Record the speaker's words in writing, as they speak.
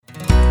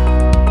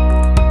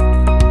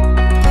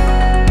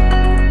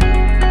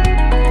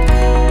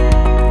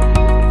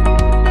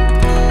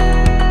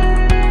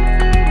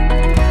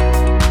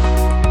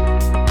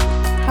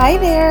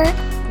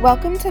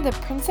Welcome to the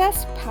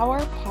Princess Power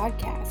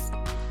Podcast.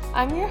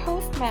 I'm your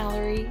host,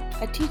 Mallory,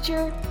 a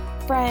teacher,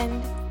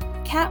 friend,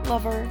 cat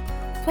lover,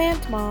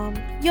 plant mom,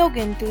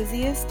 yoga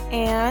enthusiast,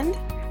 and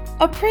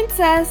a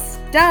princess.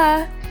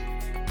 Duh!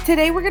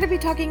 Today we're going to be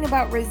talking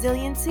about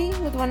resiliency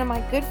with one of my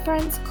good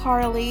friends,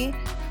 Carly,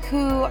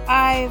 who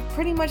I've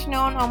pretty much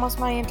known almost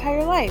my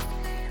entire life.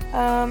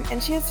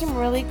 And she has some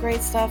really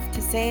great stuff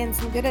to say and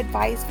some good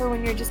advice for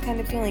when you're just kind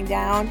of feeling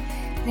down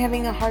and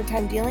having a hard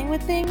time dealing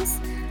with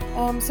things.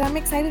 So I'm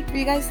excited for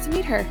you guys to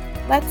meet her.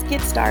 Let's get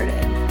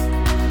started.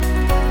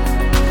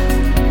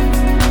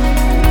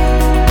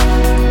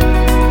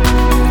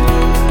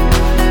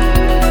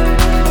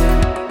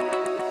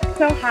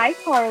 So hi,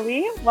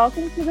 Carly.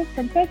 Welcome to the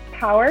Princess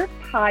Power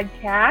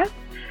Podcast.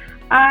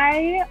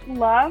 I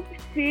love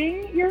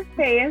seeing your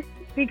face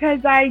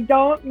because I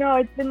don't know,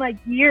 it's been like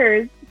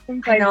years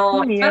since I've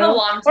seen you. It's been a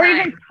long time. Or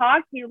even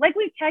talked to you. Like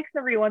we text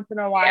every once in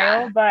a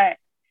while, but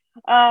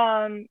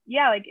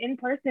like in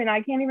person,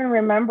 I can't even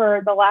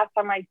remember the last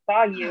time I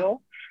saw you.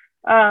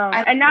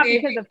 And not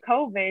because of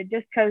COVID,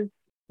 just because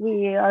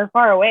we are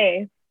far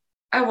away.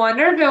 I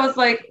wonder if it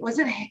was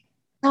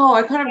no,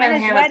 it couldn't have been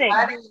Hannah's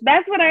wedding.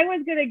 That's what I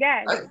was gonna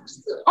guess.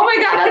 Oh my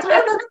God,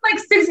 that's like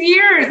 6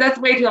 years. That's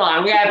way too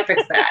long. We gotta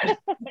fix that.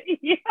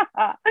 Yeah.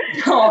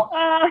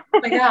 Oh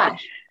my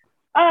gosh.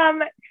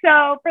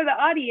 So for the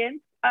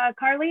audience,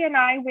 Carly and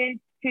I went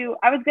to,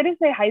 I was going to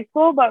say high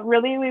school, but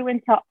really we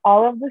went to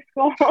all of the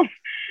schools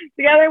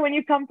together. When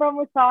you come from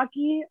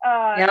Wasaki,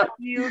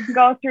 You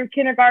go through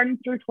kindergarten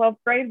through 12th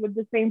grade with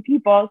the same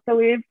people. So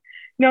we've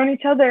known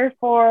each other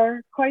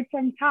for quite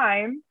some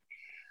time.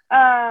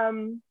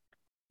 And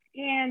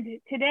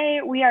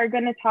today we are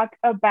going to talk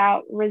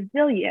about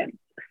resilience.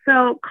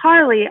 So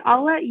Carly,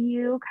 I'll let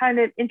you kind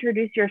of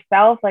introduce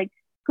yourself. Like,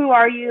 who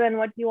are you and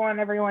what do you want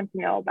everyone to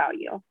know about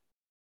you?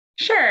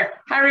 Sure.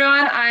 Hi,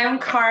 everyone. I'm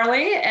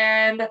Carly,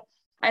 and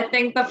I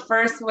think the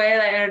first way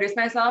that I introduce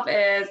myself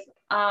is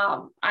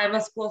I'm a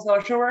school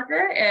social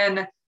worker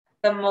in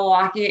the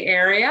Milwaukee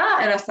area,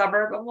 in a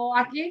suburb of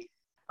Milwaukee.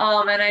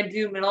 And I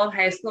do middle and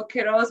high school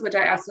kiddos, which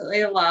I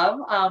absolutely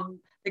love.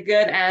 The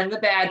good and the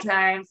bad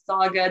times, it's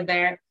all good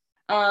there.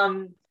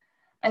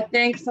 I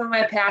think some of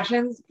my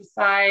passions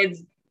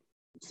besides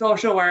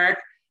social work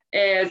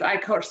is I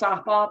coach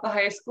softball at the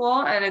high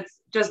school, and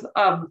it's just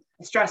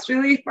stress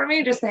relief for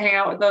me just to hang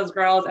out with those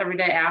girls every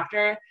day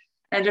after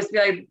and just be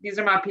like, these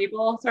are my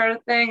people sort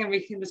of thing. And we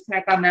can just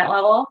connect on that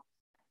level.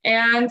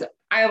 And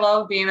I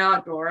love being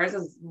outdoors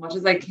as much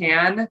as I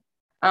can.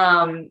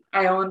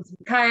 I own some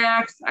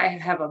kayaks. I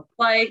have a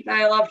bike that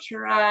I love to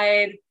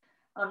ride.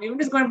 Even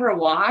just going for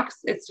walks,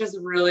 it's just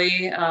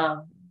really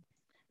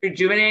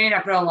rejuvenating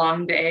after a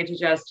long day to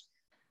just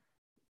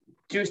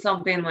do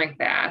something like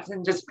that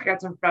and just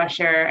get some fresh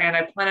air. And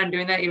I plan on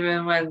doing that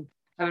even when,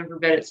 heaven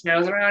forbid, it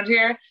snows around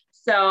here.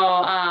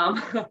 So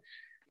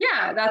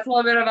that's a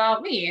little bit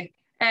about me.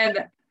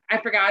 And I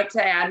forgot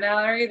to add,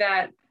 Mallory,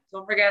 that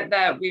don't forget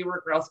that we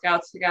were Girl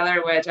Scouts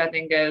together, which I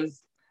think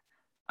is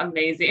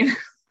amazing.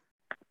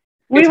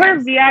 We were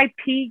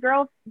VIP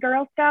Girl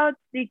Scouts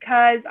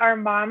because our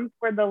moms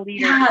were the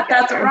leaders. Yeah,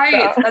 that's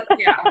right.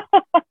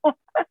 So.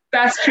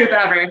 Best troop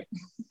ever.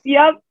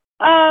 Yep.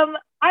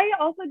 I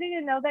also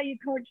didn't know that you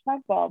coached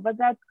softball, but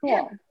that's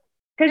cool.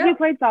 Because you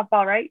played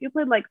softball, right? You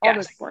played like all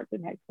the sports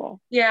in high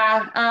school.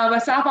 Yeah.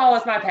 But softball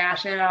was my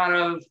passion out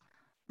of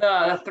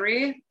the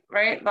three,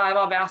 right?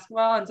 Volleyball,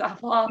 basketball, and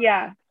softball.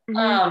 Yeah.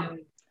 Mm-hmm.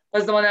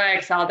 Was the one that I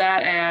excelled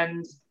at.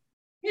 And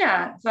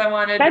so I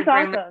wanted to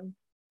bring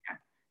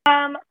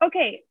awesome.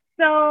 Okay.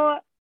 So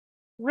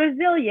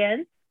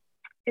resilience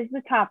is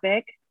the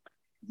topic.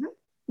 Mm-hmm.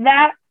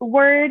 That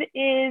word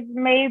is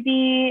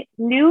maybe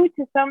new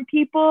to some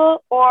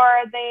people, or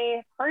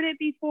they heard it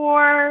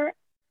before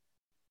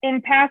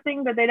in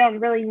passing, but they don't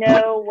really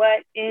know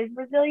what is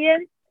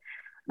resilience.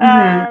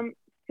 Mm-hmm.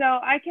 So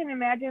I can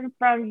imagine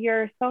from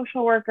your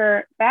social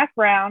worker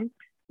background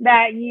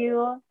that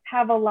you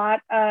have a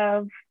lot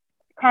of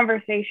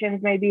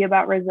conversations maybe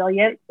about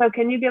resilience. So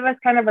can you give us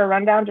kind of a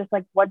rundown, just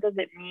like what does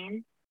it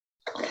mean?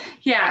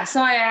 Yeah, so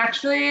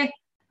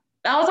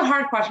that was a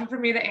hard question for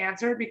me to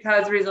answer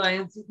because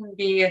resilience can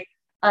be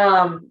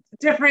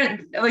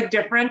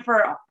different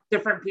for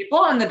different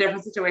people and the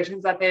different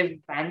situations that they've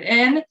been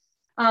in.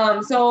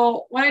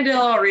 So when I did a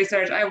little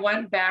research, I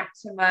went back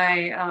to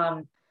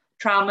my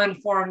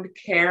trauma-informed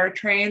care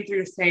trained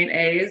through St.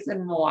 A's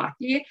in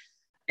Milwaukee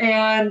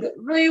and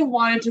really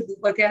wanted to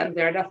look at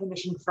their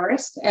definition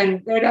first.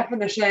 And their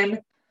definition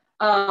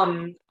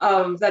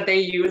of that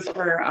they use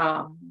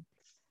for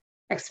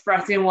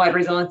expressing what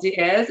resiliency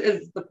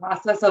is the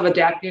process of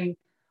adapting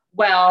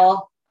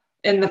well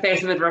in the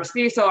face of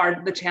adversity. So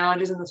the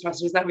challenges and the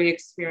stressors that we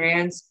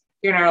experience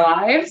in our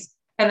lives.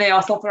 And they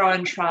also throw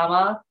in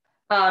trauma,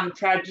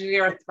 tragedy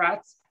or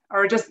threats,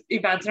 or just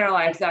events in our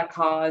lives that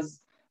cause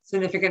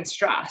significant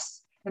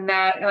stress. And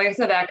that, like I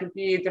said, that could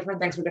be different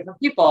things for different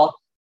people.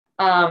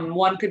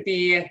 One could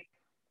be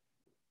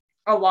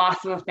a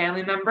loss of a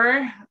family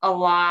member, a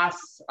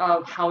loss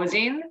of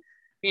housing,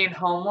 being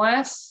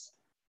homeless,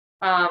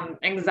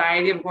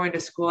 anxiety of going to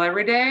school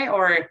every day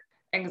or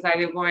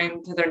anxiety of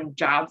going to their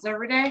jobs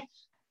every day.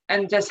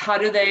 And just how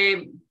do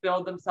they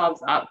build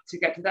themselves up to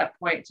get to that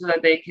point so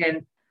that they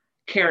can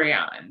carry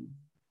on,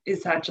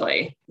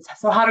 essentially.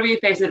 So how do we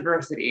face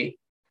adversity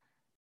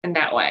in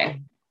that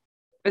way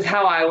is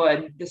how I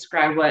would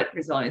describe what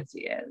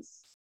resiliency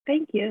is.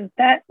 Thank you.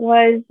 That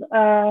was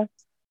a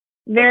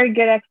very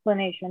good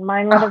explanation.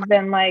 Mine would have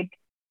been like,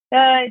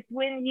 it's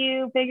when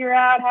you figure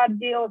out how to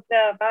deal with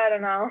stuff. I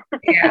don't know.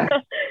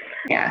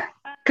 Yeah.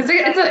 Because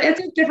it's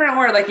a different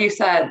word, like you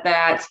said,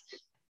 that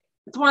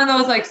it's one of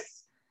those, like,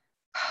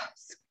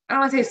 I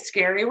don't want to say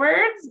scary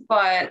words,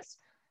 but,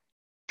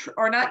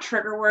 or not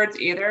trigger words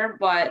either,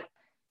 but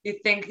you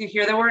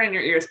hear the word and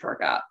your ears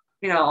perk up,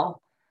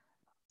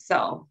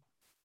 so.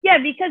 Yeah,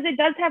 because it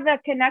does have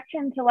that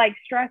connection to like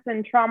stress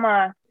and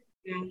trauma.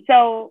 Mm-hmm.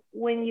 So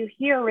when you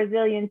hear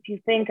resilience, you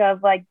think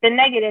of like the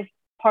negative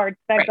parts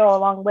that go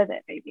along with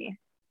it, maybe.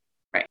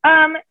 Right.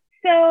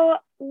 So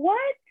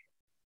what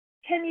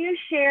can you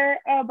share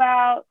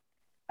about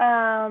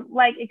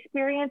like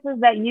experiences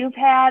that you've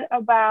had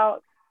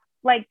about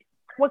like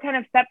what kind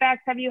of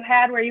setbacks have you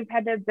had where you've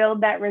had to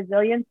build that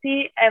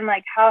resiliency, and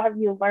like how have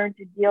you learned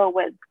to deal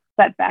with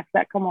setbacks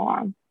that come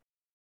along?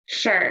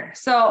 Sure.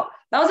 So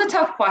that was a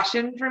tough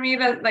question for me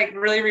to like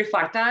really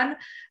reflect on,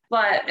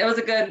 but it was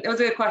a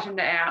good question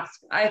to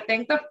ask. I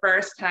think the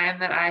first time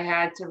that I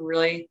had to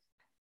really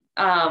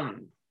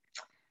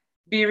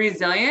be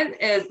resilient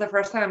is the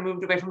first time I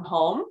moved away from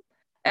home.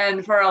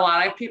 And for a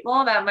lot of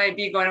people, that might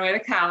be going away to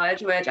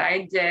college, which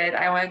I did.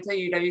 I went to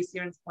UW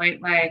Stevens Point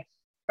my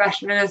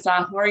freshman and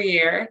sophomore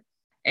year.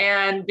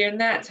 And during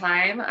that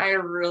time, I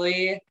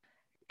really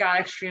got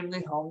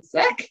extremely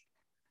homesick,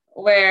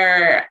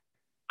 where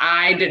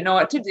I didn't know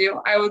what to do.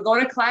 I would go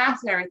to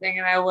class and everything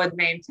and I would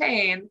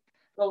maintain,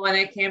 but when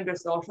it came to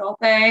social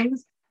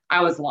things,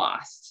 I was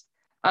lost.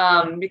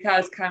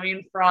 Because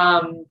coming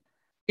from,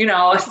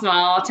 a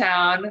small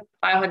town,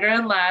 500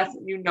 and less,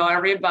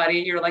 everybody,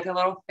 you're like a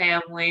little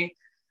family,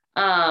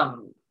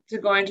 to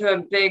going to a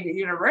big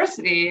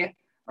university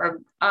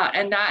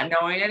and not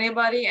knowing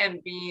anybody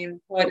and being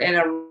put in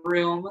a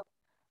room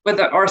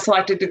or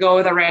selected to go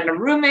with a random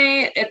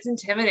roommate, it's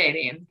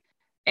intimidating.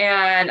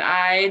 And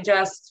I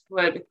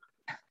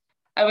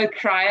would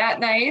cry at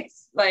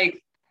nights.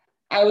 Like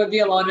I would be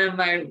alone in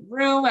my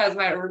room as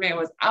my roommate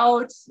was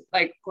out,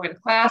 like going to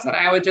class, and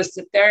I would just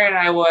sit there and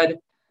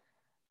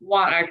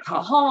I'd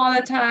call home all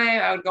the time.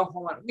 I would go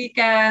home on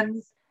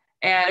weekends,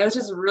 and it was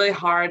just really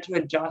hard to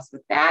adjust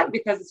with that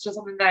because it's just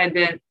something that I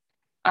didn't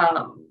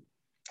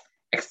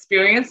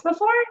experience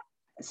before.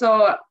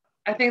 So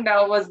I think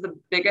that was the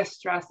biggest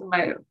stress, and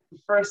my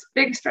first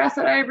big stress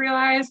that I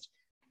realized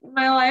in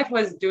my life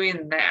was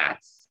doing that.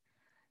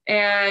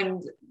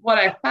 And what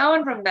I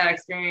found from that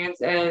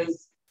experience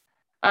is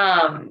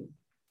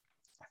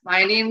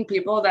finding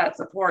people that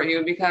support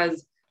you,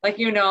 because like,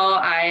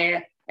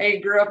 I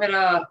grew up in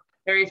a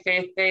very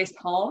faith-based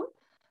home,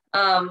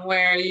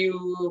 where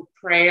you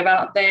pray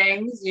about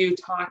things, you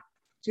talk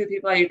to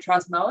people that you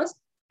trust most.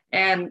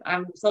 And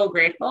I'm so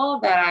grateful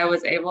that I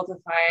was able to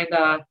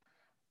find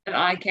an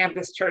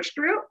on-campus church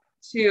group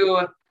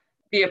to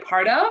be a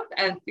part of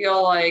and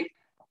feel like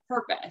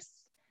purpose,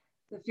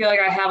 to feel like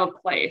I have a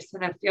place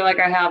and I feel like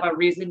I have a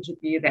reason to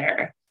be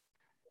there.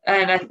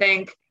 And I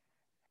think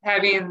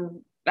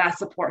having that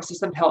support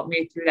system helped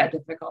me through that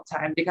difficult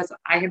time, because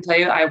I can tell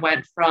you, I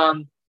went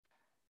from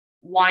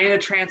wanting to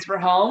transfer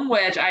home,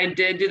 which I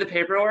did do the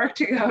paperwork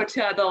to go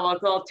to the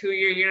local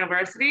 2-year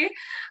university.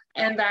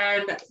 And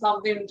then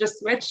something just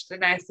switched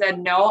and I said,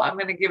 no, I'm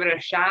going to give it a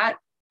shot.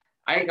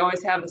 I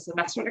always have a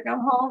semester to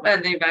come home.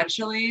 And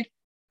eventually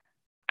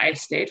I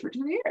stayed for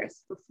 2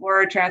 years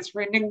before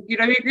transferring to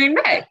UW Green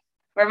Bay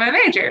for my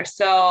major.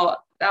 So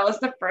that was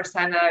the first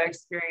time that I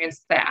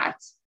experienced that.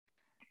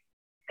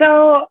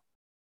 So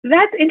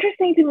that's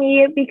interesting to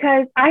me,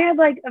 because I had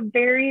like a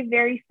very,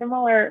 very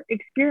similar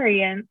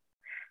experience.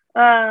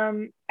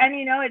 And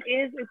it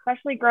is,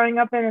 especially growing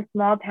up in a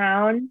small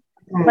town,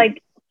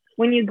 like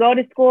when you go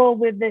to school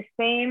with the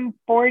same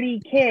 40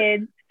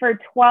 kids for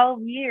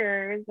 12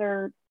 years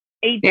or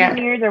 18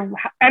 years, or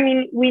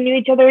we knew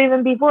each other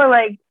even before,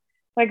 like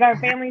our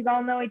families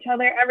all know each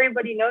other.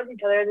 Everybody knows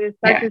each other. There's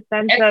such a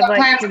sense of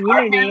like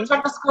community. Our parents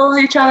went to school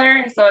with each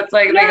other, so it's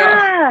like they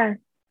go.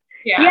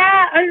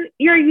 Yeah.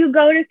 You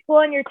go to school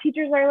and your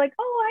teachers are like,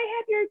 oh, I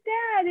have your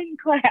dad in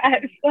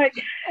class. Like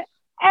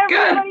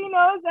everybody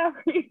knows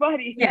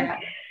everybody. Yeah.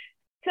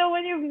 So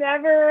when you've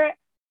never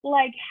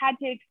like had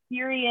to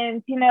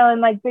experience,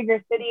 in like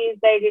bigger cities,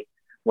 they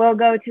will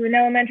go to an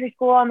elementary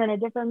school and then a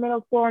different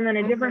middle school and then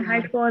a different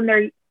high school,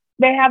 and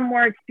they have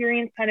more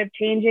experience kind of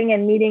changing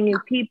and meeting new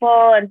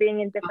people and being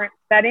in different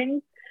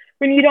settings.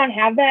 When you don't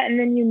have that and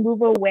then you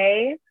move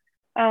away,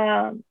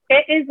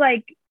 it is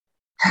like,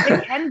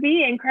 it can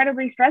be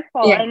incredibly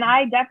stressful. Yeah. And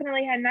I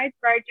definitely had nights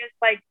where I just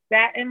like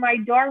sat in my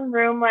dorm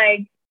room,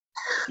 like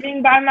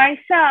sitting by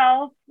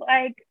myself,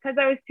 like, because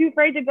I was too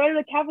afraid to go to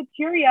the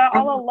cafeteria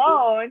all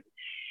alone.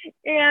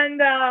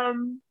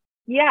 And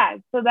Yeah,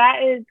 so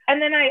that is, and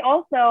then I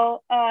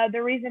also,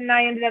 the reason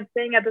I ended up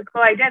staying at the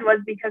school I did was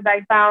because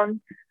I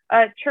found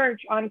a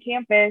church on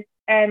campus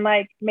and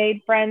like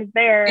made friends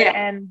there, Yeah.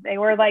 and they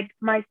were like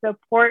my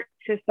support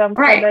system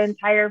for Right. the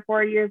entire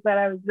 4 years that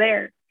I was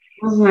there.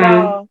 Mm-hmm.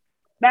 So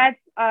that's,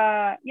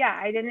 yeah,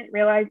 I didn't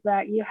realize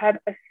that you had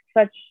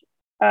such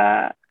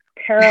a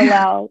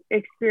parallel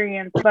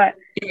experience, but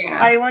Yeah.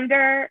 I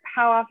wonder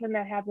how often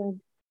that happens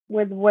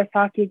with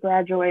Wysocki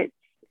graduates,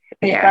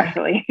 Yeah.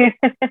 especially.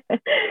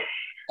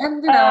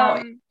 And, you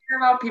hear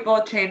about people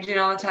changing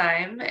all the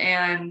time,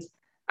 and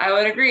I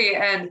would agree.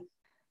 And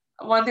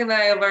one thing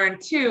that I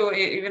learned too,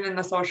 even in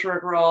the social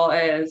work role,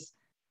 is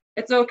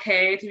it's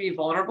okay to be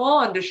vulnerable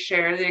and to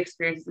share the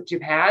experiences that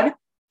you've had,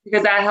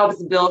 because that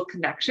helps build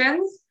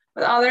connections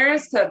with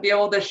others to be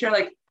able to share,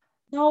 like,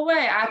 no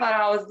way, I thought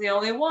I was the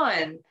only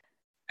one.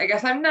 I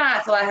guess I'm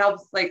not. So that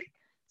helps, like,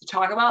 to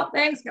talk about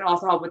things can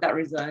also help with that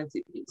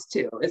resiliency piece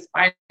too, is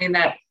finding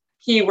that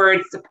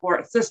keyword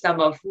support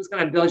system of who's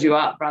going to build you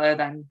up rather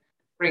than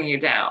bring you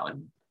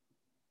down.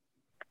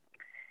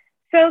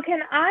 So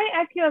can I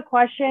ask you a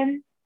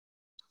question?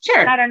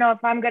 Sure. I don't know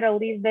if I'm going to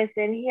leave this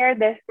in here.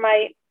 This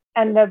might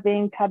end up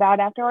being cut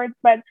out afterwards,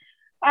 but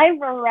I've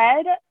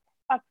read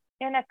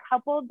in a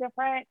couple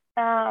different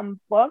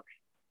books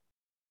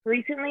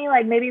recently,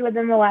 like maybe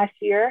within the last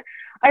year,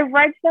 I've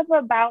read stuff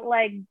about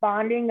like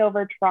bonding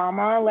over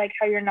trauma, like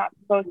how you're not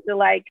supposed to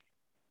like,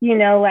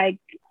 like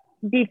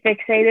be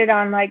fixated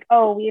on like,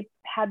 oh, we've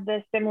had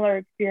this similar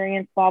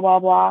experience, blah, blah,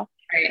 blah.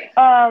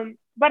 Right.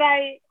 But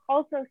I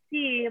also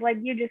see, like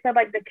you just said,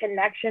 like the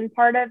connection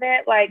part of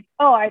it, like,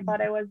 oh, I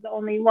thought I was the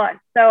only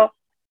one. So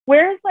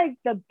where's like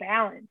the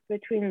balance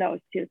between those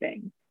two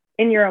things,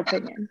 in your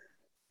opinion?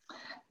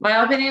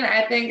 My opinion,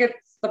 I think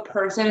it's the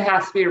person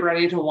has to be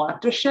ready to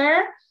want to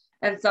share.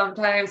 And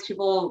sometimes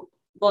people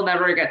will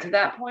never get to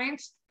that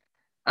point.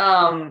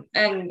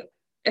 And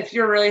if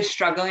you're really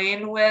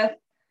struggling with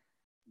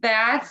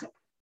that,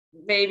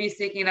 maybe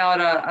seeking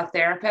out a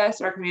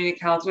therapist or a community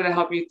counselor to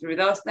help you through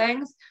those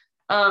things.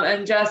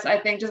 And just, I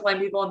think just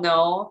letting people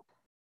know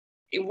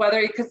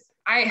whether, because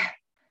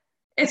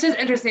it's just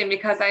interesting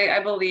because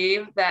I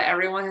believe that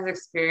everyone has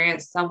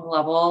experienced some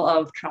level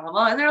of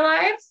trauma in their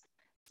lives.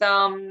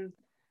 Some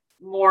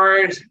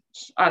more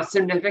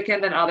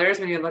significant than others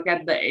when you look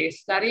at the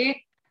ACE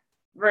study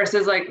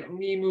versus like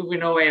me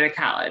moving away to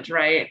college,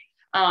 right?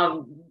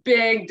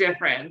 Big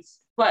difference,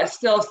 but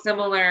still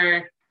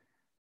similar.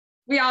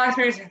 We all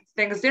experience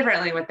things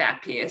differently with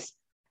that piece.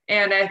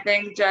 And I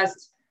think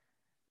just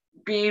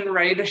being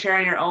ready to share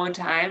on your own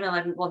time and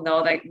let people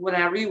know that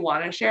whatever you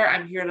want to share,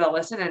 I'm here to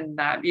listen and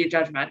not be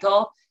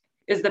judgmental,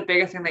 is the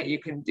biggest thing that you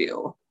can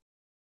do.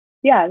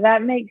 Yeah,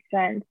 that makes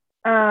sense.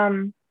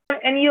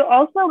 And you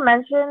also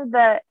mentioned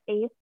the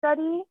ACE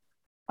study.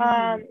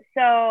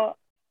 So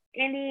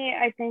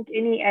I think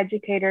any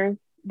educators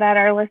that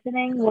are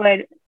listening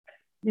would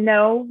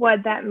know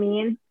what that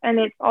means. And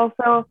it's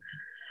also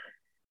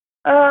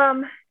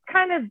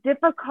kind of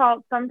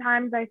difficult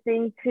sometimes, I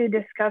think, to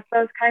discuss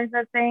those kinds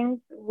of things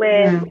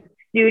with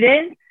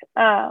students.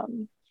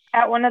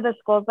 At one of the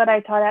schools that I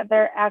taught at,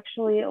 they're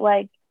actually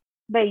like,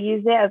 they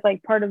use it as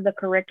like part of the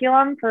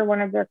curriculum for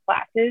one of their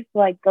classes to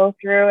like go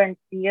through and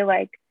see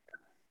like,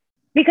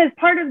 because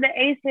part of the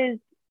ACEs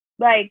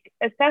like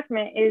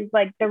assessment is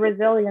like the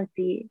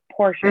resiliency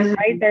portion,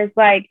 right? There's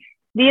like,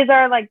 these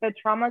are like the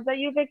traumas that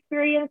you've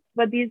experienced,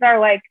 but these are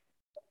like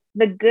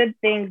the good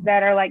things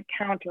that are like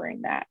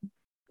countering that.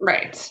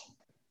 Right.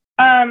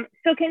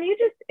 So can you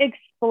just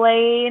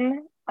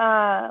explain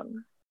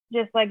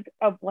just like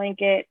a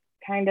blanket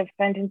kind of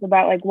sentence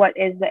about like what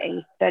is the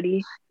ACE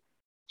study?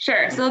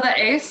 Sure. So the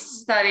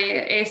ACE study,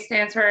 ACE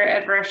stands for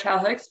Adverse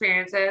Childhood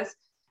Experiences,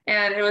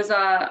 and it was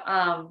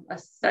a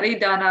study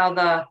done out of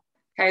the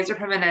Kaiser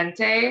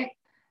Permanente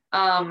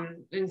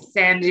in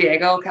San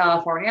Diego,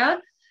 California.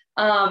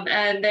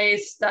 And they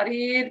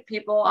studied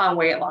people on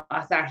weight loss.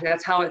 Actually,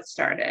 that's how it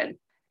started.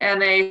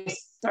 And they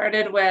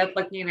started with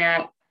looking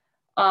at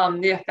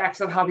the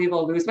effects of how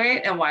people lose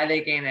weight and why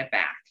they gain it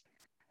back.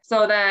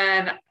 So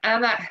then,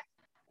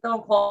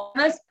 don't quote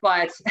this,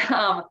 but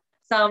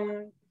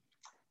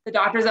the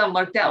doctors then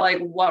looked at like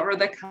what were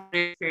the common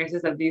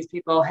experiences that these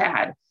people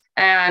had.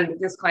 And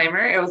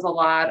disclaimer, it was a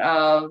lot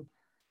of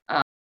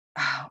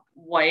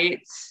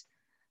white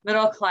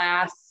middle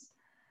class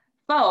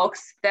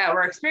folks that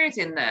were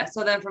experiencing this.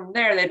 So then from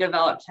there, they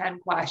developed 10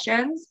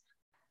 questions,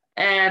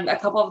 and a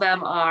couple of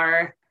them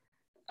are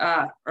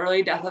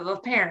early death of a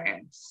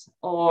parent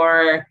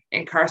or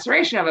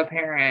incarceration of a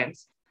parent.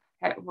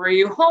 Were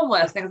you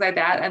homeless? Things like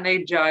that. And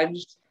they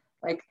judged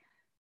like,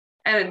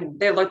 and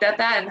they looked at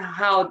that and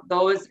how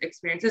those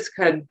experiences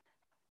could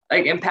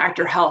like impact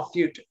your health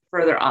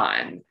further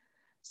on.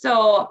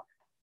 So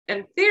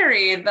in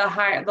theory,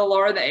 the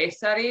lower the ACE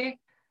study,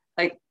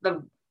 like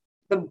the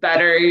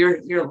better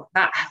you're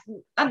not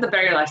the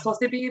better your life's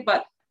supposed to be,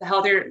 but the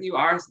healthier you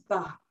are,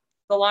 the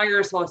longer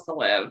you're supposed to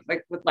live,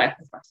 like with life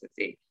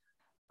expectancy.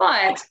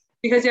 But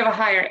because you have a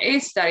higher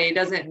ACE study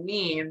doesn't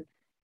mean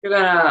you're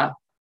gonna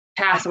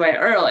pass away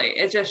early.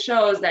 It just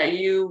shows that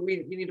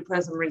we need to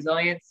put some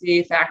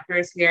resiliency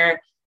factors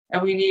here,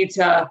 and we need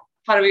to,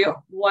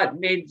 what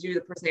made you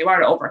the person you are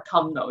to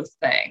overcome those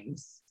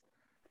things.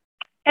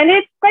 And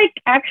it's like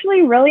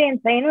actually really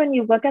insane when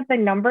you look at the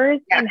numbers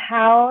and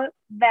how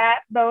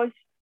those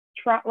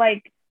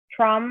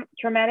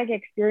traumatic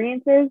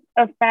experiences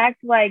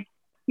affect like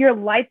your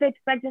life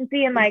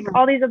expectancy and like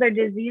all these other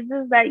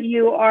diseases that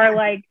you are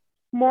like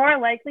more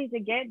likely to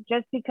get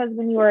just because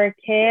when you were a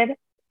kid,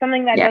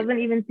 something that doesn't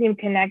even seem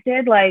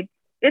connected. Like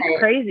it's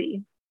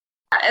crazy.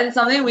 And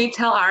something we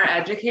tell our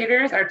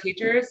educators, our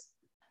teachers,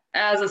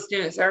 as a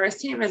student service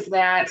team is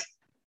that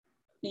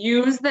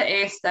use the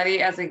ACE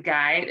study as a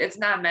guide. It's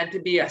not meant to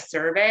be a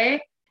survey.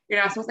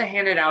 You're not supposed to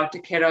hand it out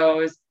to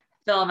kiddos,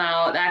 fill them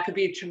out. That could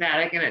be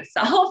traumatic in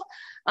itself.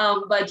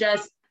 But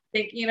just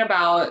thinking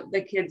about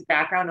the kid's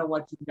background and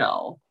what you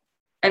know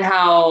and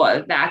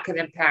how that could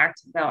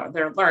impact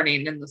their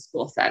learning in the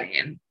school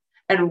setting,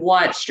 and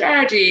what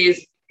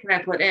strategies can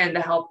I put in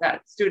to help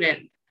that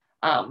student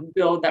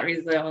build that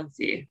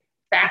resiliency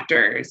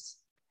factors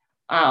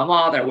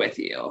while they're with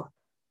you.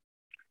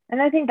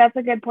 And I think that's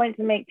a good point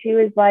to make too,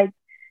 is like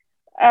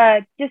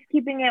just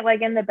keeping it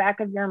like in the back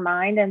of your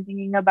mind and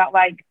thinking about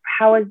like,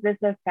 how is this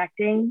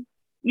affecting,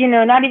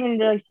 not even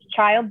this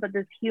child, but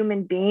this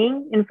human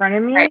being in front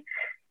of me. Right.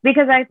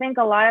 Because I think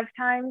a lot of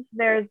times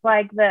there's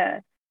like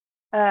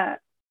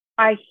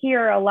I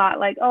hear a lot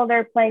like, oh,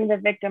 they're playing the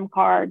victim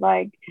card.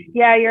 Like,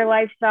 yeah, your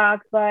life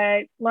sucks,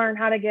 but learn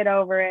how to get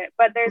over it.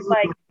 But there's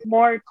like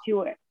more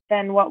to it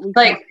than what we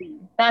can see.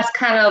 That's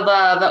kind of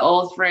the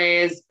old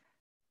phrase,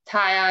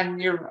 tie on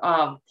your,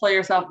 pull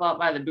yourself up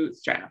by the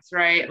bootstraps,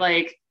 right?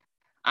 Like,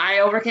 I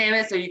overcame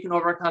it, so you can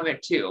overcome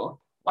it too.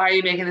 Why are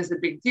you making this a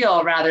big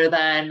deal rather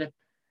than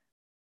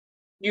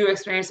you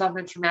experience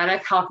something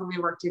traumatic? How can we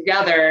work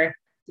together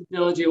to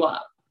build you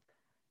up,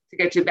 to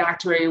get you back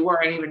to where you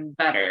were and even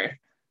better?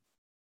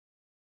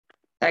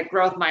 That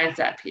growth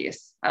mindset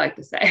piece, I like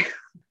to say.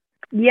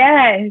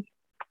 Yes.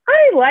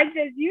 I like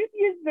this. You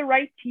used the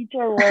right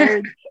teacher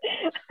words.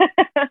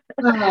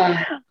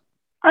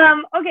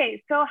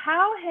 Okay, so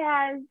how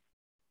has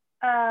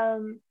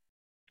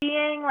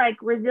being like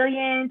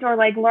resilient or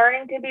like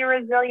learning to be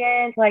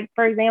resilient, like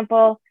for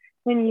example,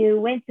 when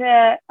you went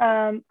to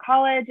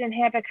college and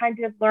had to kind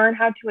of learn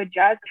how to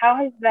adjust, how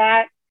has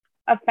that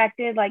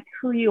affected like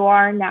who you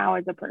are now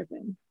as a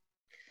person?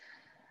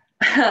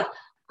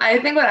 I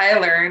think what I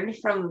learned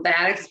from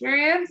that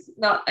experience,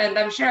 and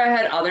I'm sure I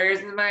had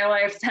others in my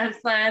life since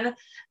then,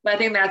 but I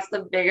think that's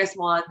the biggest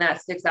one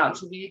that sticks out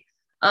to me,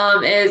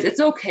 is it's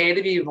okay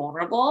to be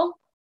vulnerable,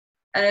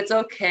 and it's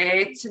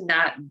okay to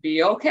not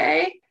be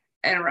okay,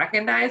 and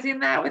recognizing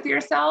that with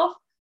yourself.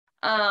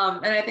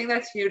 And I think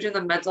that's huge in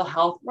the mental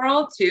health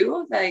world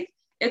too. Like,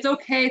 it's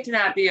okay to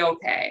not be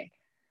okay.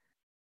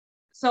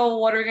 So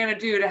what are we going to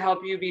do to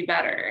help you be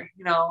better?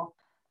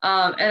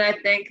 And I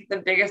think the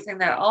biggest thing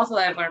that I've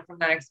learned from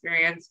that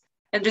experience,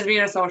 and just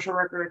being a social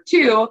worker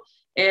too,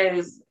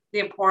 is the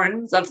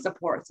importance of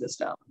support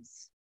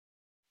systems.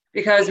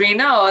 Because we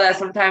know that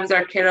sometimes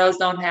our kiddos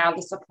don't have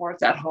the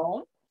supports at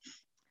home,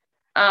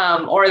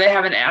 or they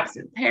have an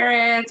absent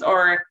parent,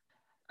 or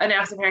an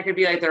absent parent could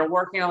be like they're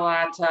working a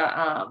lot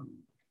to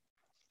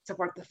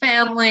support the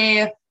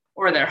family,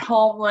 or they're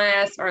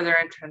homeless, or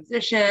they're in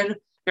transition,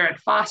 they're in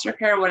foster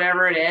care,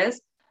 whatever it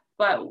is.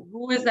 But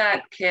who is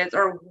that kid,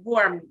 or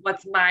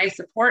what's my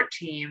support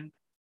team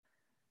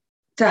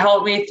to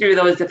help me through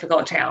those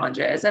difficult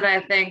challenges? And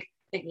I think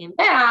thinking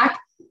back,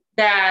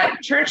 that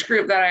church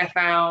group that I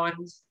found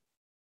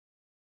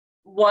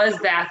was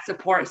that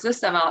support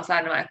system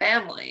outside of my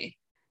family,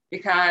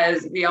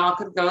 because we all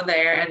could go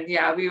there and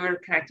we were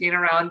connecting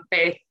around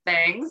faith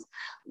things,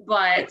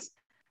 but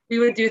we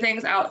would do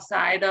things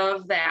outside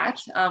of that.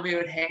 We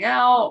would hang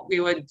out, we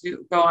would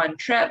go on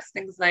trips,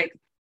 things like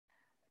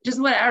just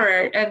whatever.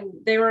 And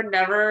they were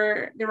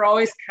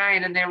always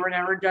kind, and they were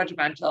never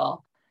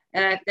judgmental.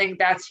 And I think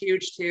that's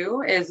huge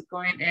too, is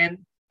going in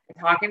and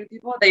talking to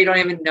people that you don't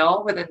even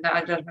know with a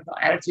non-judgmental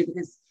attitude,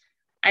 because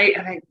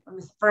I'm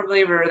a firm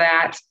believer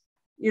that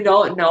you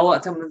don't know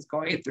what someone's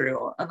going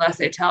through unless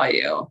they tell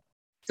you.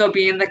 So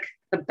being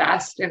the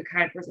best and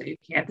kind person you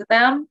can to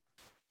them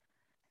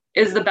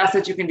is the best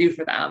that you can do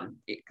for them,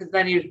 because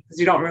then you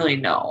don't really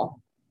know.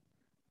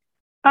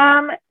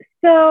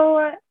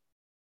 So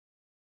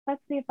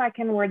let's see if I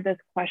can word this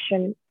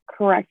question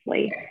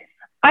correctly.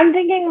 I'm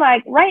thinking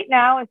like right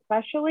now,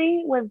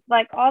 especially with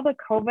like all the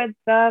COVID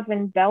stuff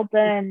and Delta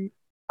and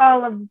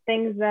all of the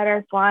things that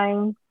are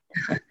flying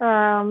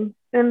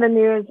in the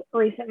news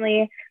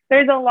recently,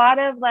 there's a lot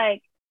of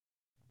like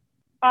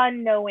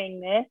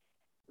unknowingness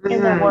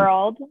in the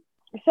world.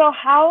 So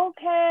how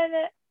can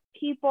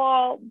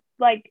people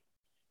like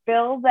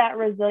build that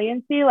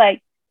resiliency,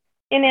 like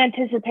in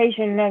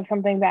anticipation of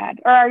something bad?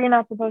 Or are you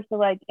not supposed to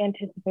like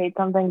anticipate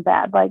something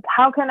bad? Like,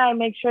 how can I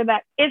make sure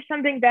that if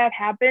something bad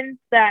happens,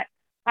 that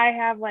I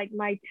have like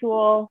my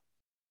tool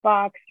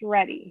box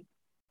ready?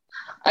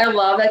 I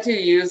love that you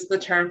use the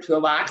term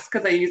toolbox,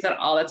 because I use it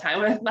all the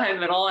time with my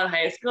middle and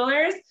high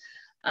schoolers.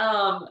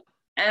 And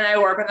And I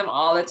work with them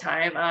all the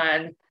time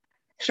on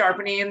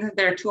sharpening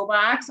their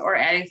toolbox or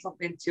adding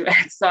something to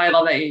it. So I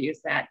love that you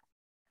use that.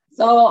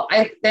 So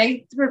I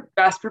think to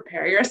best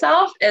prepare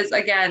yourself is,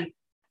 again,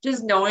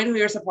 just knowing who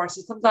your support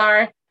systems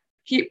are.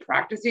 Keep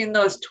practicing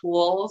those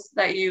tools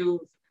that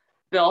you've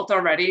built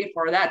already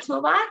for that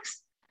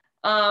toolbox,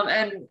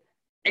 and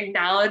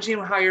acknowledging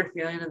how you're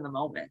feeling in the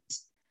moment.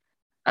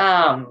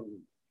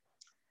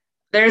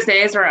 There's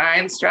days where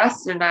I'm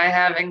stressed and I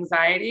have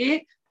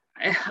anxiety,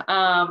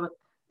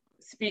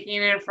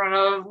 speaking in front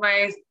of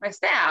my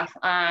staff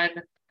on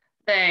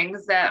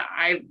things that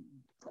I'm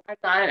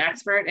not an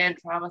expert in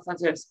trauma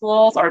sensitive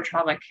schools or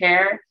trauma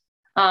care.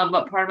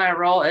 But part of my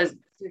role is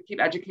to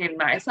keep educating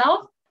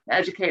myself, to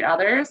educate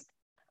others.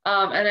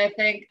 And I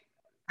think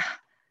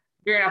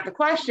figuring out the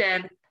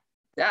question,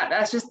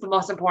 that's just the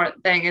most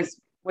important thing is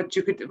what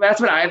you could do.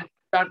 That's what I've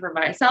done for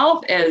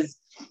myself is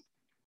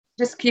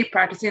just keep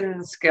practicing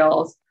the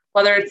skills,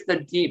 whether it's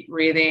the deep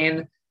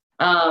breathing,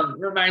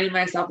 reminding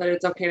myself that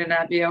it's okay to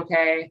not be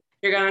okay.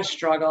 You're going to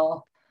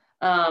struggle.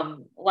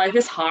 Life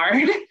is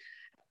hard,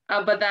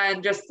 but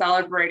then just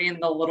celebrating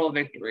the little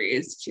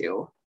victories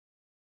too.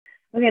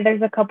 Okay,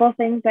 there's a couple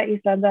things that you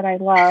said that I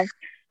love.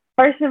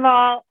 First of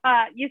all,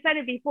 you said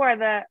it before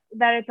that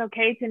it's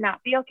okay to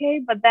not be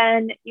okay, but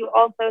then you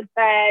also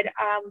said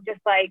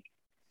just like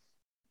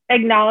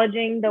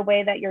acknowledging the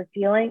way that you're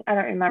feeling. I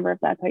don't remember if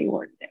that's how you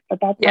worded it, but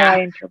that's how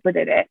I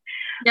interpreted it.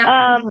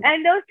 Yeah.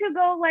 And those two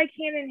go like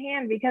hand in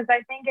hand, because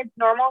I think it's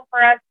normal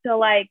for us to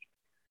like,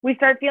 we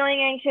start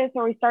feeling anxious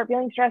or we start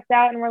feeling stressed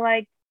out and we're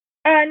like,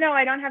 no,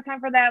 I don't have time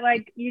for that.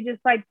 Like you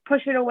just like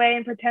push it away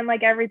and pretend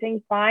like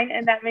everything's fine.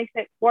 And that makes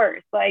it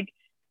worse. Like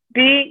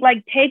be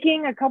like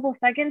taking a couple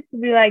seconds to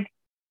be like,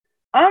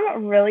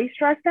 I'm really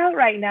stressed out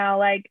right now.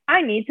 Like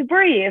I need to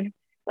breathe.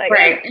 Like,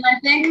 right. And I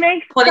think it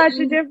makes such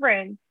a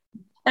difference.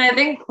 And I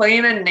think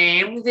putting a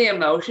name to the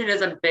emotion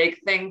is a big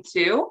thing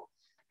too.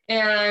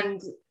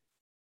 And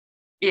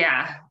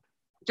yeah,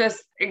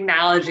 just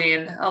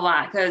acknowledging a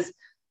lot, because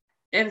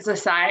in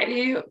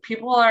society,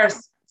 people are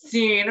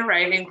seen,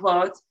 right, in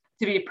quotes,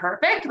 to be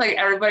perfect. Like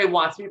everybody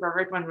wants to be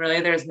perfect when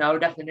really there's no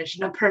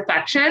definition of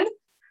perfection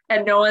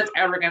and no one's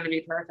ever going to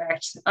be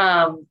perfect.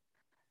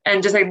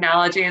 And just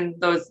acknowledging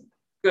those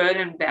good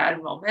and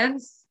bad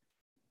moments.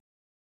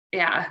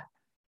 Yeah.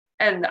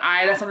 And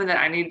that's something that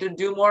I need to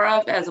do more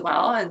of as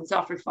well, and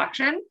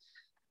self-reflection,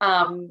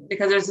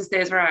 because there's just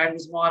days where I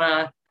just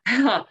want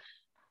to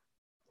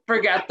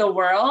forget the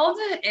world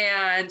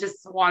and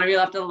just want to be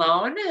left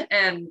alone.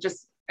 And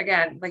just,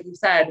 again, like you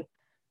said,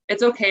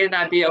 it's okay to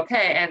not be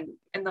okay. And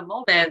in the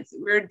moment,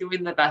 we're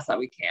doing the best that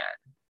we can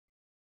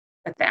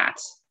at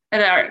that.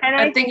 And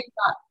I'm thinking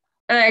about,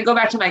 and I go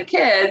back to my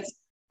kids,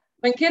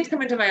 when kids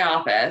come into my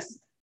office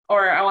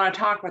or I want to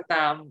talk with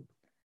them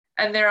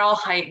and they're all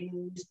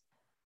heightened,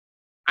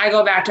 I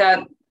go back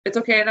to, it's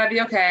okay to not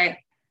be okay.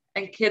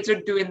 And kids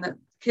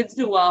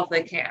do well if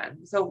they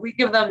can. So if we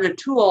give them the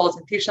tools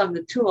and teach them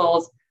the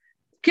tools,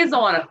 kids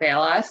don't want to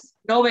fail us.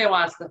 Nobody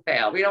wants to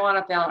fail. We don't want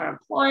to fail our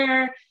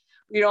employer.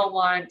 We don't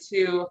want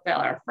to fail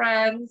our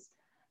friends.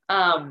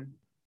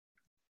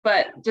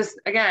 But just,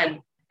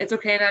 again, it's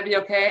okay to not be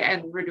okay.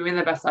 And we're doing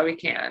the best that we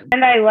can.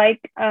 And I like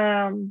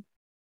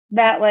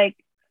that like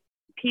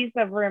piece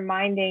of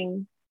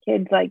reminding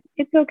kids, like,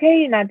 it's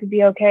okay not to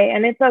be okay.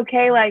 And it's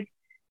okay, like,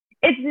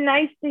 it's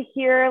nice to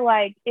hear,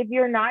 like, if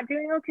you're not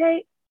doing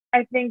okay,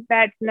 I think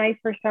that's nice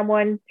for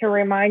someone to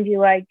remind you,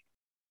 like,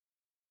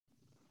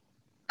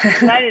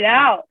 let it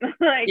out.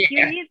 Like,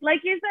 you need,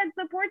 like you said,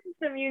 support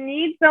system. You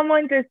need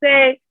someone to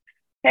say,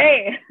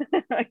 hey,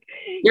 like,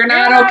 you're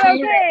not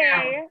okay. Right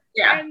now.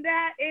 Yeah. And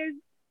that is,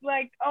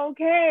 like,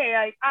 okay.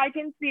 Like, I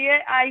can see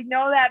it. I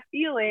know that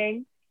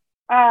feeling.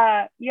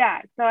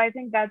 Yeah. So I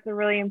think that's a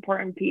really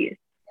important piece.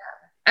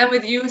 And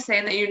with you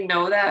saying that you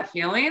know that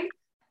feeling,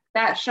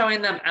 that's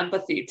showing them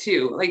empathy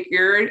too. Like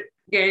you're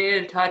getting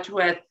in touch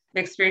with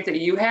an experience that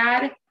you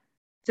had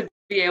to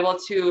be able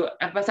to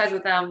emphasize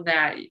with them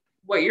that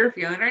what you're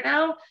feeling right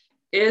now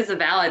is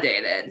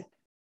validated.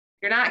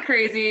 You're not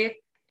crazy.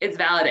 It's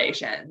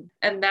validation.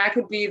 And that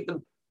could be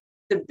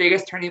the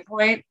biggest turning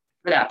point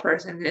for that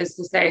person, is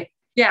to say,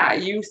 yeah,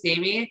 you see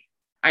me.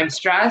 I'm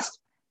stressed.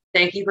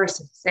 Thank you for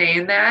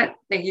saying that.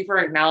 Thank you for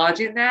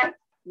acknowledging that.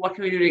 What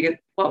can we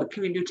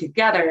do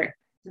together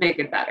to make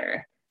it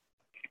better?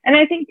 And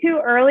I think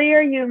too,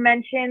 earlier you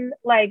mentioned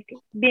like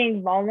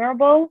being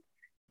vulnerable,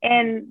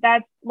 and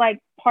that's like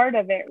part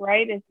of it,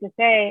 right? Is to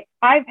say,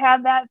 I've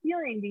had that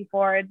feeling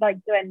before. It's like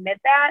to admit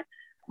that.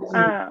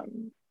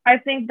 I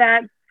think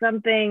that's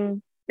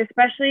something,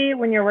 especially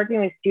when you're working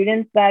with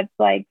students, that's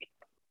like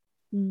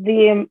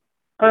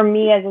for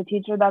me as a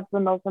teacher, that's the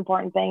most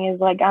important thing, is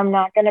like, I'm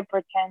not going to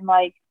pretend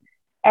like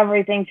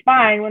everything's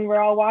fine when we're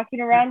all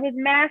walking around with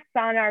masks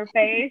on our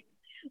face.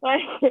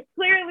 Like,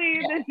 clearly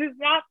this is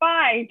not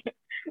fine.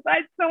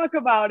 Let's talk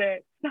about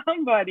it.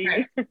 Somebody.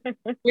 Right.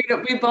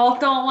 We both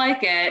don't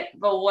like it,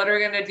 but what are we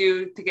going to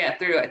do to get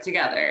through it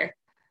together?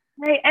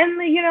 Right.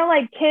 And, you know,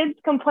 like kids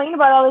complain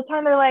about it all the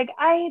time. They're like,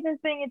 I hate this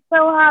thing. It's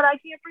so hot. I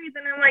can't breathe.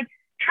 And I'm like,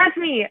 trust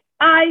me,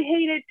 I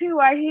hate it too.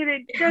 I hate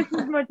it just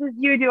as much as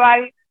you do.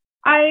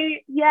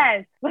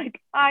 Yes, like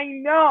I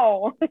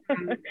know.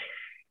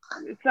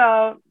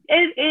 So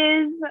it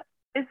is,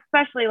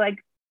 especially like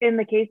in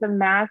the case of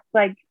masks,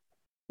 like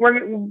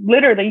we're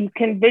literally, you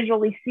can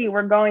visually see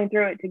we're going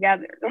through it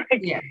together. Like,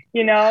 Yeah.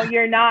 you know,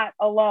 you're not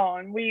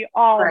alone. We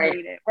all Right.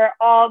 hate it. We're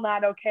all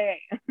not okay.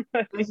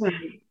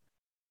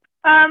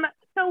 Mm-hmm.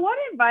 So what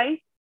advice,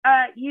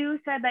 you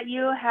said that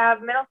you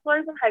have middle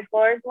schoolers and high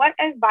schoolers. What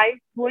advice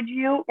would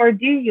you or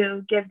do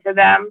you give to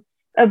them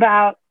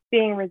about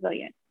being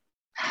resilient?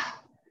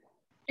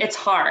 It's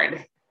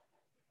hard.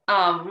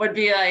 Would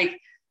be like,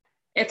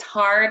 it's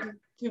hard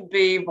to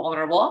be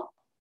vulnerable.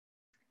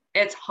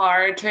 It's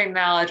hard to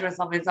acknowledge when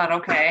something's not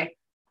okay,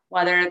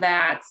 whether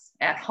that's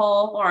at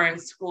home or in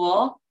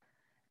school.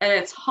 And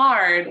it's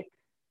hard,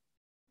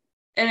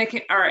 and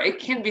it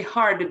can be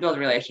hard to build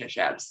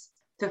relationships,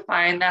 to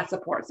find that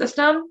support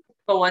system.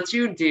 But once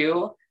you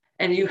do,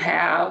 and you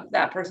have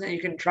that person that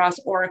you can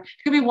trust, or it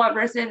could be one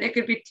person, it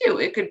could be two,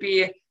 it could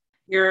be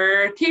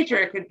your teacher,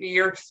 it could be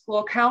your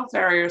school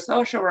counselor or your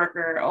social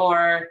worker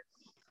or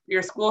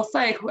your school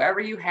psych, whoever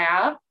you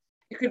have.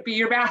 It could be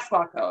your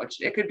basketball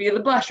coach, it could be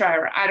the bus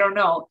driver, I don't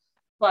know.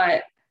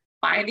 But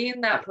finding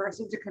that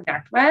person to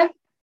connect with,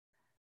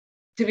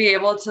 to be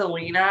able to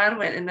lean on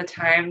when in the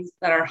times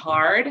that are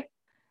hard,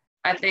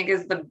 I think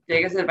is the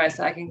biggest advice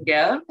that I can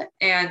give.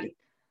 And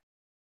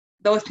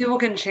those people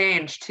can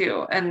change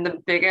too. And the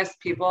biggest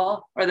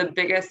people, or the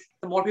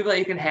more people that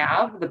you can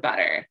have, the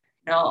better.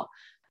 You know,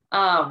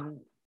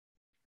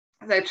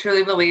 I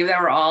truly believe that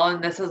we're all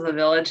in this as a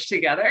village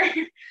together.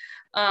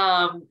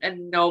 And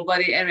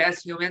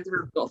as humans,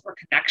 we're built for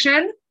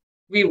connection.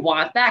 We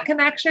want that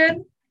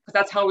connection because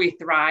that's how we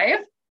thrive.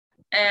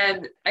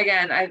 And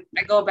again, I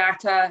go back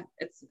to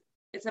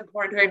it's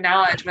important to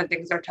acknowledge when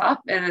things are tough,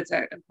 and it's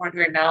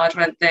important to acknowledge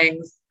when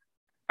things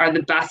are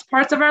the best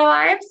parts of our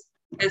lives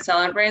and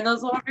celebrating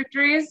those little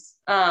victories.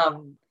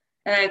 And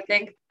I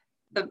think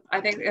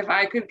if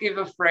I could give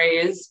a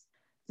phrase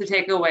to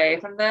take away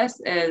from this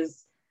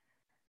is,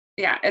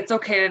 yeah, it's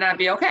okay to not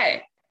be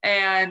okay.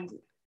 And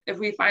if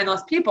we find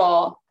those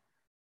people,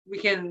 we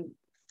can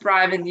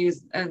thrive and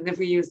if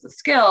we use the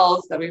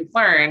skills that we've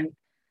learned,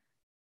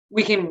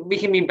 we can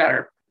be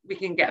better. We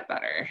can get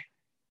better.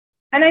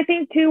 And I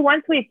think too,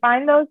 once we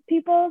find those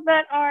people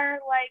that are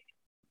like,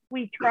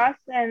 we trust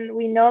and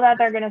we know that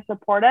they're going to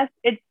support us,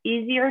 it's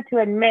easier to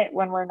admit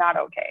when we're not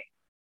okay.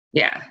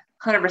 Yeah,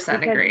 100%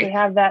 agree. Because we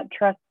have that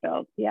trust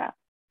built. Yeah.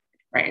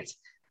 Right.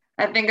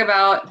 I think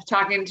about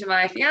talking to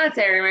my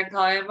fiance or even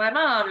calling my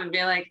mom and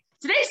being like,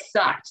 today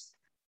sucked.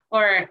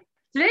 Or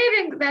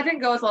that didn't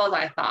go as well as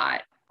I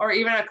thought. Or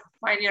even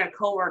finding a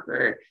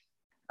coworker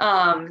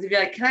to be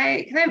like, can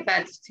I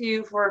vent to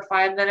you for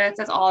 5 minutes?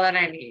 That's all that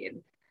I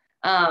need.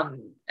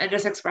 And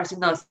just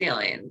expressing those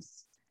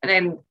feelings. And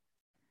then,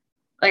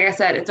 like I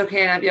said, it's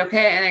okay to not be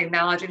okay, and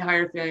acknowledging how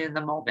you're feeling in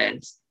the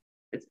moment.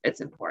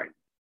 It's important.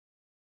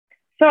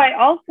 So I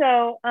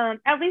also,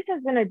 at least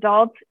as an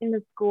adult in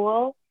the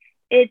school,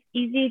 it's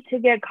easy to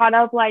get caught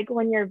up like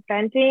when you're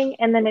venting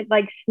and then it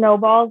like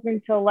snowballs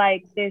into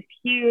like this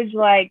huge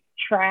like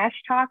trash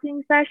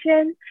talking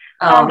session.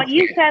 But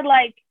you said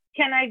like,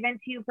 can I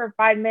vent to you for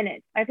 5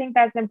 minutes? I think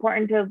that's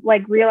important to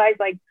like realize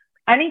like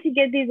I need to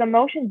get these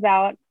emotions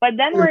out, but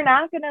then we're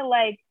not going to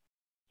like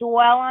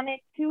dwell on it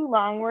too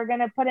long. We're going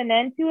to put an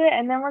end to it,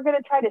 and then we're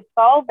going to try to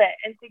solve it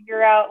and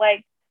figure out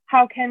like,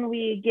 how can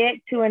we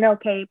get to an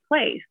okay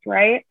place,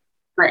 right?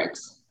 Right.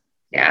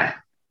 Yeah.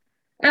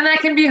 And that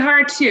can be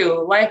hard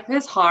too. Life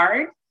is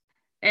hard.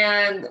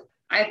 And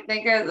I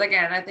think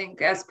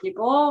as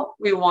people,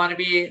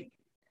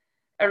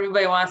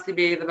 everybody wants to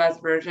be the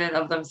best version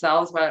of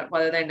themselves,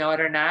 whether they know it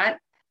or not.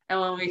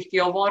 And when we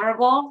feel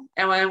vulnerable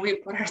and when we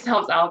put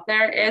ourselves out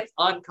there, it's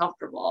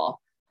uncomfortable.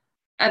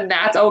 And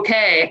that's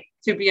okay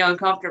to be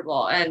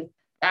uncomfortable. And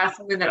that's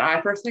something that I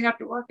personally have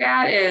to work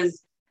at,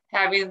 is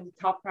having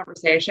tough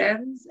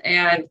conversations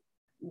and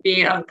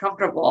being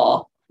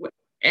uncomfortable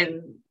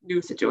in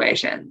new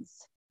situations.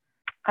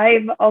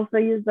 I've also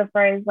used the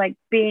phrase like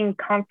being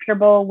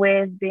comfortable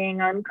with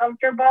being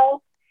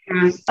uncomfortable.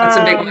 That's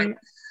a big one.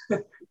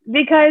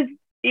 Because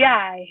yeah,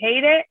 I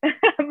hate it,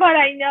 but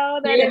I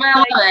know that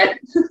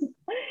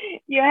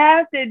you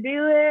have to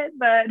do it,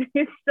 but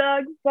it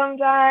sucks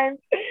sometimes.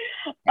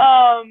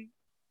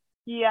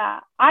 Yeah,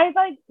 I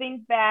like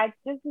think back,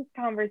 just this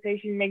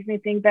conversation makes me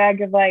think back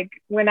of like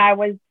when I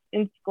was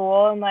in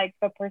school and like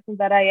the person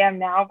that I am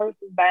now versus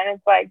then.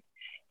 It's like,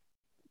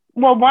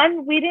 well,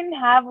 one, we didn't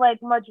have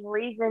like much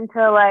reason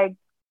to like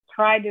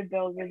try to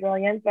build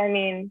resilience. I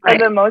mean, for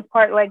the most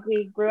part, like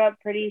we grew up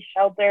pretty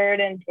sheltered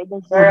and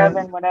taken care of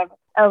and whatever.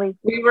 At least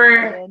we were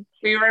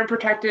in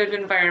protected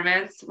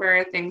environments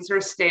where things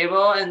were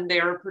stable and they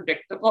were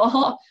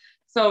predictable.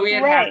 So we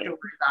didn't have to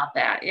worry about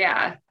that.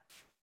 Yeah.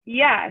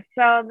 Yeah.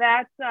 So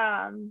that's,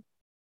 I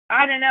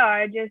don't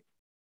know.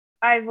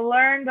 I've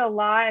learned a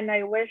lot, and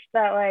I wish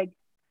that like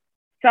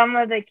some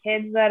of the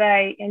kids that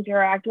I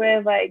interact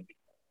with, like,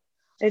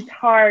 it's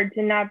hard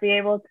to not be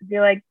able to be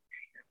like,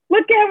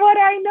 look at what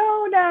I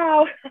know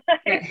now.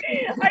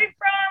 I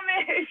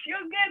promise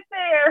you'll get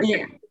there.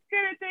 Yeah. It's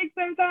gonna take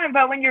some time.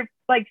 But when you're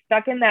like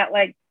stuck in that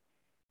like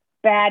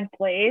bad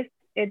place,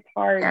 it's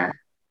hard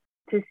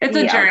to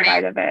see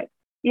outside of it.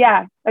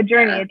 Yeah, a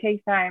journey. It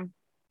takes time.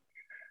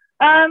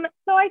 So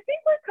I think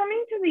we're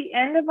coming to the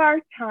end of our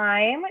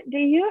time. Do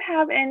you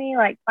have any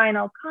like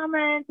final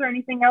comments or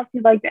anything else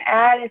you'd like to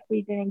add if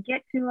we didn't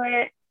get to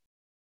it?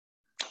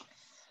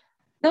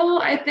 No,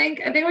 I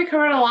think we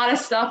covered a lot of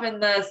stuff in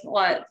this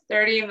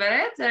 30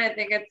 minutes, and I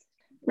think it's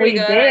pretty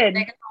good. I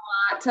think it's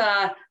a lot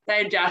to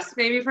digest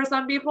maybe for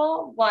some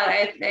people, but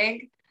I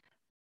think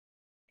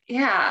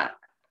I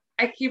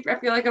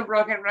feel like a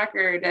broken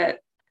record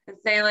at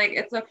saying like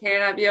it's okay to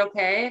not be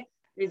okay.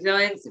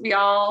 Resilience, we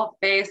all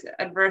face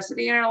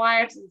adversity in our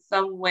lives in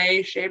some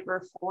way, shape,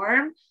 or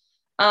form.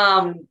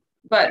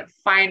 But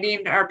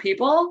finding our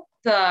people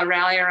to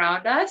rally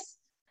around us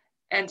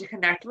and to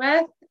connect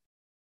with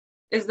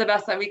is the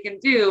best that we can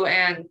do.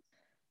 And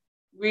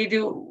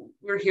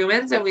we're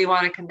humans and we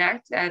want to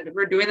connect, and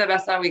we're doing the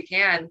best that we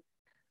can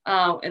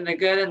in the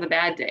good and the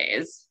bad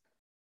days.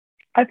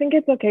 I think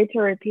it's okay to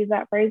repeat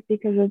that phrase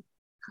because it's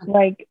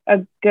like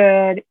a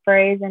good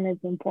phrase and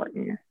it's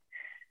important.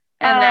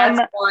 And that's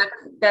one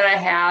that I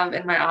have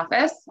in my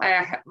office. Two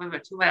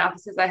of my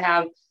offices, I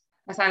have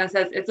a sign that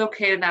says, it's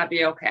okay to not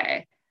be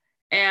okay.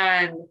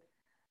 And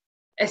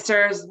it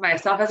serves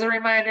myself as a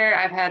reminder.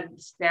 I've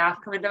had staff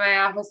come into my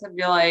office and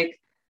be like,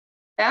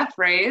 that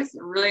phrase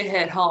really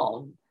hit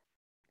home.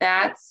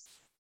 I'm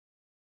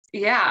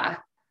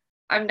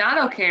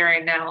not okay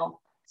right now.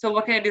 So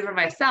what can I do for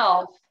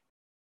myself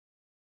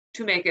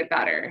to make it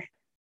better?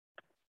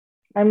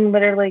 I'm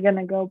literally going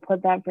to go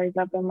put that phrase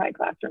up in my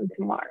classroom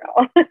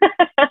tomorrow.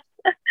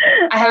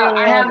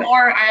 I have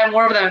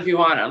more of them if you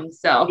want them.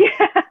 So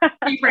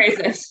key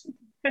phrases.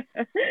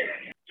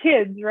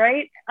 Kids,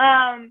 right?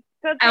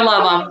 So I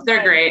love them.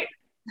 They're great.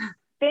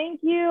 Thank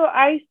you.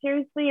 I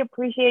seriously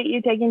appreciate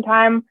you taking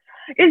time,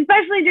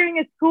 especially during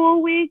a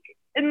school week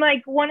and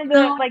like one of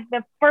the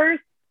the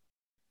first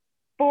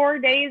 4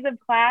 days of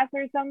class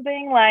or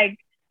something like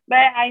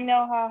that. I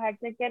know how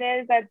hectic it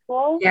is at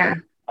school. Yeah.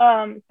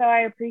 So I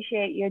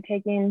appreciate you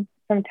taking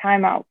some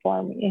time out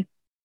for me.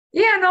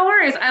 Yeah, no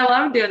worries. I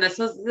love doing this.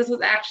 This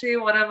was actually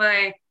one of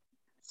my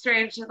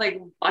strange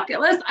bucket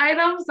list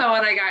items. So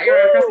when I got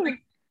your request, I'm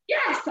like,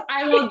 yes,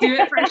 I will do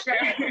it for sure.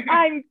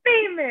 I'm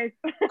famous.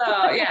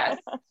 So yes,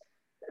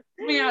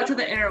 out to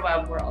the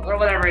interweb world or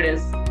whatever it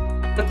is,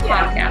 the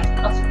podcast.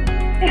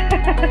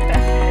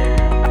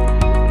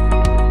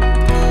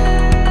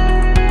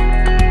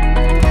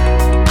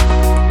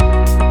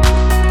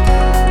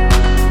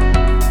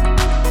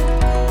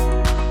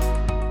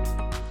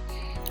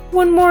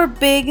 One more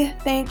big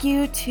thank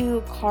you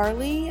to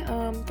Carly.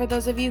 For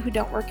those of you who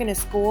don't work in a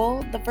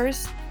school, the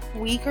first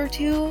week or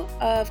two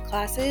of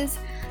classes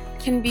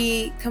can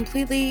be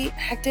completely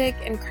hectic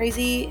and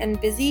crazy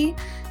and busy.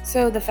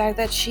 So the fact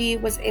that she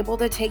was able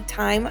to take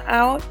time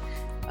out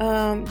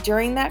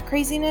during that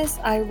craziness,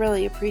 I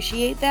really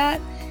appreciate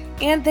that.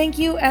 And thank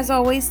you, as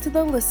always, to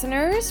the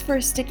listeners for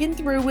sticking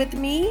through with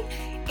me.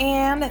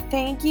 And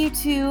thank you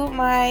to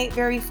my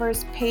very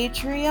first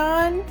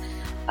Patreon,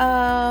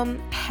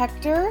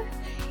 Hector.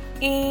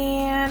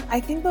 And I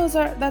think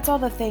that's all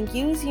the thank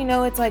yous.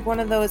 It's like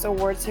one of those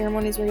award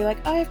ceremonies where you're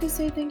like, I have to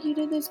say thank you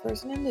to this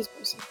person and this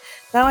person.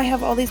 Now I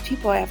have all these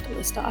people I have to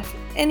list off.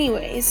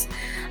 Anyways,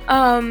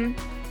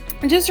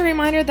 just a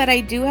reminder that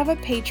I do have a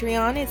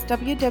Patreon. It's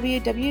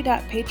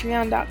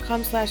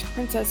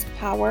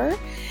www.patreon.com/princesspower.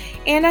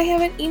 And I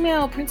have an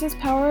email,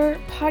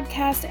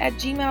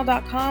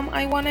 princesspowerpodcast@gmail.com.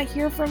 I want to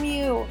hear from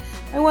you.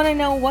 I want to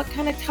know what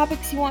kind of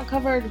topics you want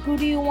covered. Who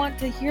do you want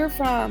to hear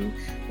from?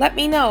 Let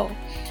me know.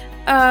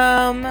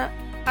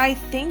 I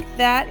think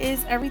that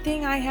is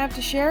everything I have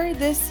to share.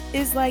 This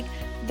is like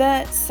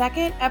the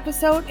second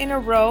episode in a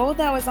row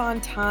that was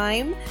on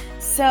time.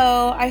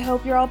 So I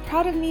hope you're all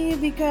proud of me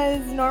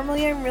because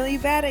normally I'm really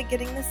bad at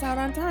getting this out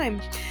on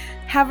time.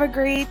 Have a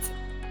great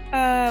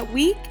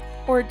week.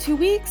 Or 2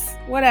 weeks,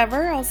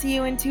 whatever. I'll see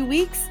you in 2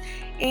 weeks,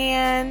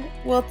 and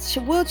we'll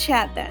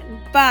chat then.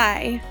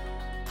 Bye.